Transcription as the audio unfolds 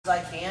I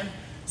can.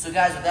 So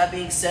guys, with that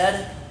being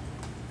said,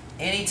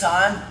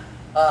 anytime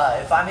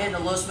if I'm hitting a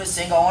low Smith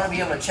single, I want to be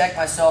able to check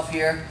myself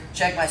here,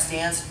 check my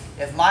stance.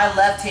 If my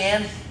left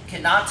hand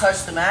cannot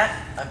touch the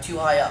mat, I'm too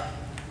high up.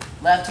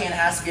 Left hand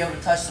has to be able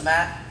to touch the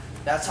mat.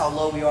 That's how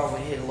low we are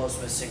when we hit a low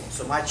Smith single.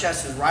 So my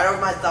chest is right over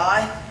my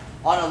thigh.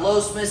 On a low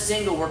Smith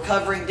single, we're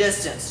covering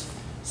distance.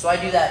 So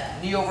I do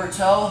that knee over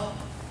toe,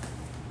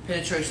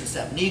 penetration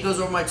step. Knee goes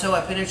over my toe, I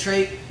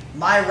penetrate.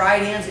 My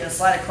right hand's going to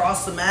slide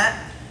across the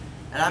mat.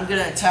 And I'm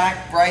going to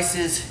attack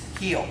Bryce's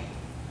heel.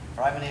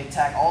 Or I'm going to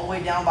attack all the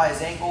way down by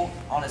his ankle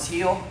on his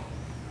heel.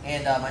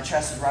 And my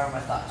chest is right on my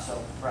thigh.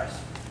 So, Bryce.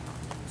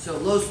 So,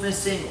 low Smith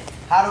single.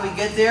 How do we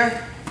get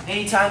there?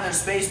 Anytime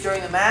there's space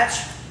during the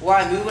match, where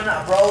I'm moving,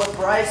 I brawl with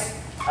Bryce.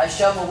 I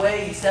shove him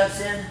away. He steps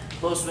in.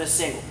 Low Smith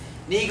single.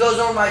 Knee goes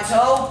over my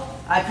toe.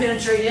 I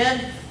penetrate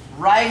in.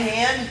 Right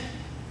hand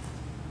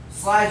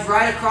slides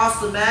right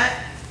across the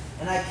mat.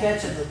 And I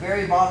catch at the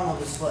very bottom of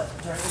his foot.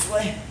 Turn this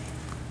way.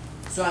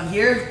 So I'm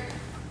here.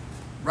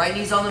 Right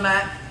knee's on the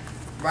mat,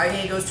 right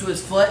hand goes to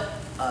his foot,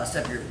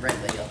 step your right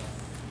leg up.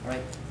 All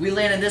right. We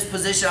land in this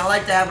position. I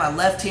like to have my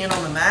left hand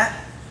on the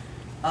mat.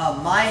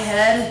 My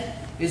head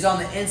is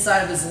on the inside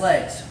of his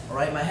legs. All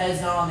right, my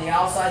head's not on the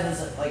outside. This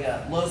is like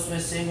a low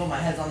Smith single. My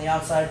head's on the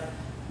outside.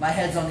 My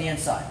head's on the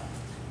inside.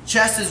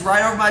 Chest is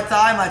right over my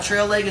thigh. My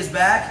trail leg is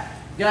back.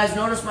 You guys,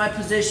 notice my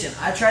position.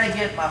 I try to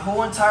get my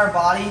whole entire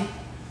body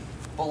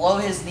below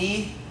his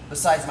knee,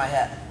 besides my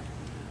head.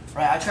 All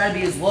right, I try to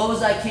be as low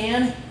as I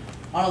can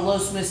on a low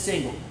Smith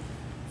single.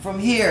 From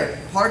here,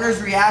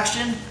 partner's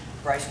reaction.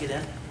 Bryce, get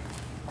in.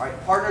 All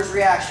right, partner's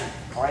reaction.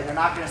 All right, they're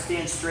not going to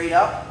stand straight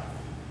up.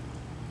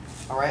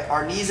 All right,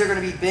 our knees are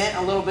going to be bent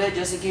a little bit,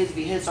 just in case if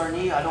he hits our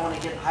knee, I don't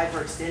want to get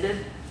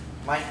hyperextended.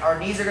 Our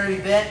knees are going to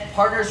be bent.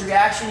 Partner's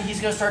reaction, he's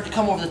going to start to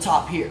come over the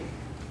top here.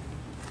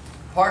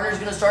 Partner's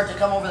going to start to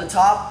come over the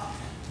top.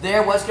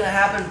 There, what's going to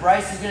happen,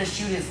 Bryce is going to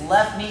shoot his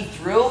left knee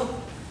through.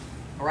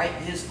 All right,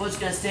 his foot's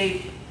going to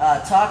stay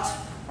tucked.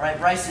 All right,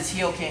 Bryce's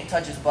heel can't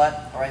touch his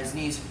butt. All right, his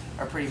knees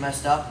are pretty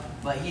messed up.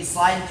 But he's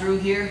sliding through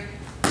here.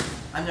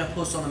 I'm going to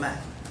post on the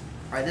mat.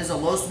 All right, this is a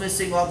low Smith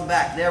single off the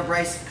back. There,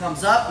 Bryce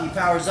comes up. He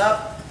powers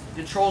up,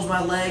 controls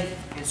my leg,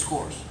 and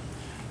scores.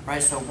 All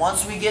right, so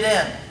once we get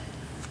in,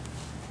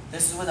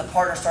 this is when the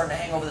partner's starting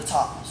to hang over the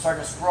top.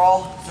 Starting to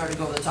sprawl, starting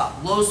to go over the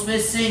top. Low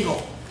Smith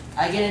single.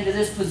 I get into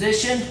this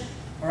position.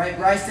 All right,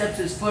 Bryce steps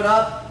his foot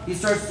up. He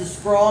starts to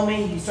sprawl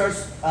me. He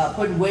starts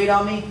putting weight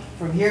on me.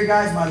 From here,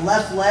 guys, my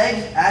left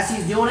leg, as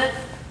he's doing it,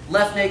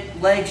 left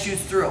leg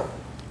shoots through. All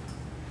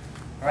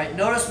right,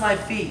 notice my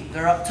feet.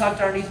 They're up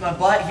tucked underneath my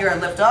butt. Here I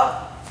lift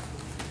up,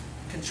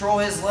 control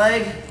his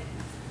leg,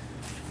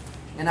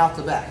 and out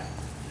the back.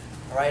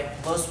 All right,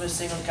 low Smith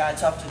single, kind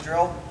of tough to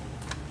drill.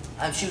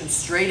 I'm shooting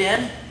straight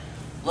in.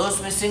 Low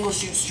Smith single,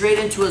 shoot straight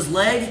into his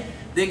leg.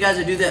 Then, guys,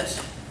 I do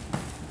this.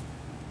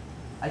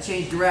 I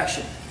change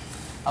direction.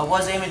 I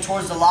was aiming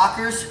towards the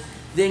lockers.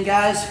 Then,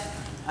 guys,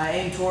 I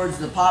aim towards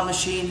the pop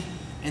machine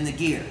and the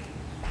gear.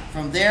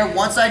 From there,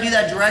 once I do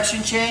that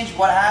direction change,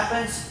 what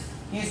happens?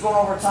 He's going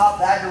over top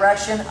that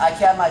direction. I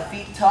have my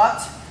feet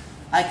tucked.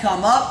 I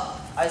come up.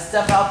 I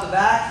step out the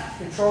back,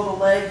 control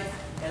the leg,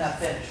 and I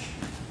finish.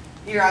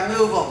 Here, I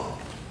move them.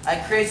 I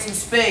create some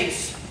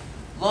space.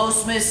 Low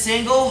Smith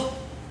single.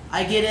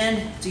 I get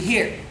in to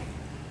here.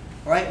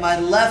 All right, my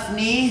left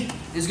knee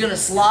is going to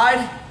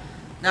slide.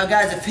 Now,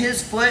 guys, if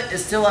his foot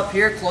is still up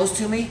here close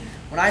to me,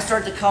 when I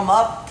start to come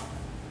up,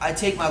 I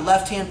take my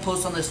left hand,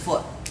 post on this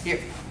foot. Here.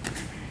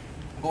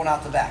 I'm going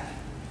out the back.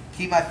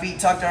 Keep my feet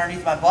tucked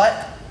underneath my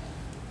butt.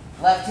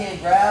 Left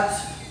hand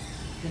grabs,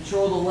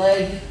 control the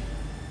leg,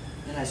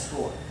 and I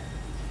score. All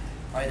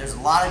right, there's a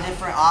lot of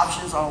different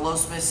options on a low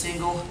Smith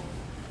single.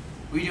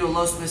 We do a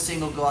low Smith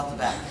single, go out the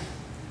back.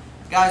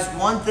 Guys,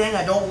 one thing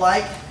I don't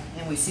like,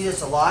 and we see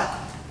this a lot,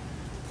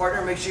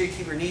 partner, make sure you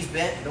keep your knees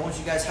bent. I don't want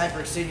you guys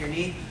hyperextend your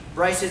knee.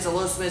 Bryce hits a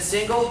low Smith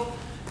single.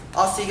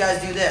 I'll see you guys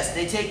do this.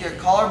 They take their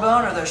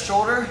collarbone or their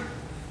shoulder,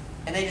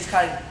 and they just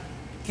kind of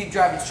keep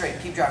driving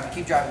straight. Keep driving,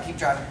 keep driving, keep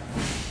driving.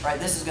 All right,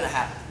 this is going to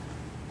happen.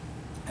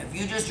 If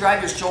you just drive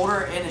your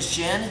shoulder and his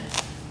shin,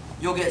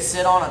 you'll get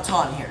sit on a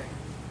ton here.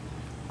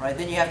 All right,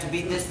 then you have to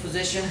be in this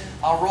position.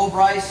 I'll roll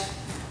Bryce.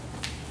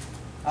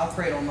 I'll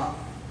cradle him up.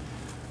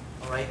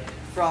 All right,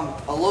 from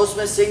a low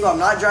Smith single, I'm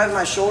not driving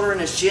my shoulder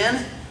and his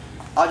shin.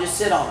 I'll just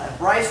sit on it. If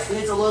Bryce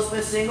hits a low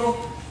Smith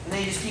single, and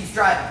then he just keeps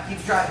driving,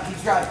 keeps driving,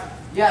 keeps driving.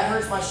 Yeah, it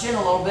hurts my shin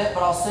a little bit,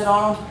 but I'll sit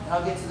on him, and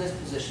I'll get to this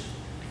position.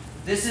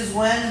 This is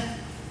when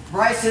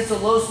Bryce hits a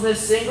low Smith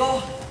single.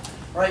 All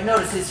right,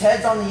 notice his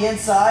head's on the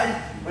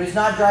inside, but he's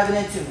not driving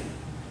into me.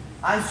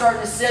 I'm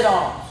starting to sit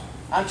on him.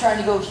 I'm trying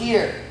to go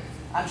here.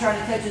 I'm trying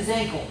to catch his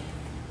ankle.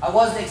 I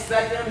wasn't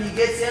expecting him. He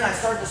gets in. I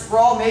start to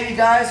sprawl. Maybe,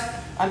 guys,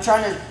 I'm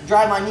trying to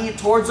drive my knee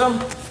towards him,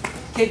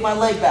 kick my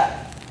leg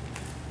back.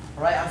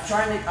 All right, I'm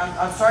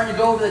starting to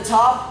go over the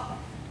top.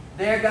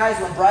 There, guys,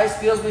 when Bryce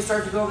feels me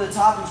start to go over the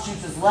top and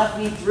shoots his left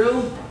knee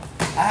through,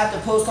 I have to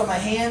post on my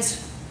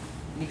hands,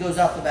 and he goes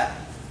out the back.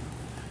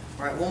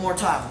 All right, one more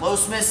time. Low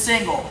Smith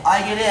single. I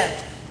get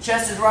in.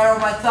 Chest is right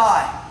over my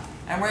thigh.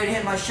 I'm ready to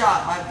hit my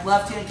shot. My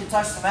left hand can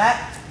touch the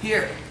mat.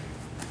 Here,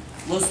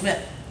 low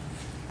Smith.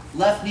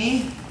 Left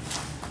knee,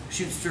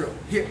 shoots through.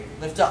 Here,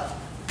 lift up.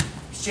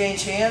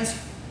 Exchange hands.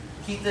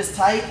 Keep this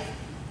tight.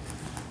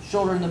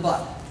 Shoulder in the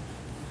butt.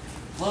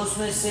 Low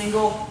Smith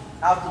single,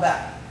 out the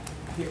back.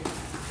 Here.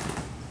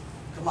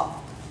 Come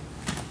up.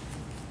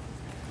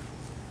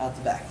 Out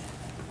the back.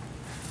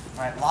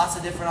 All right, lots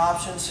of different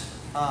options.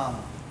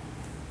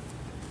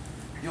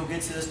 You'll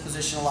get to this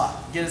position a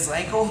lot. Get his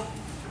ankle.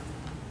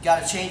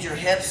 Got to change your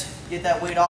hips. Get that weight off.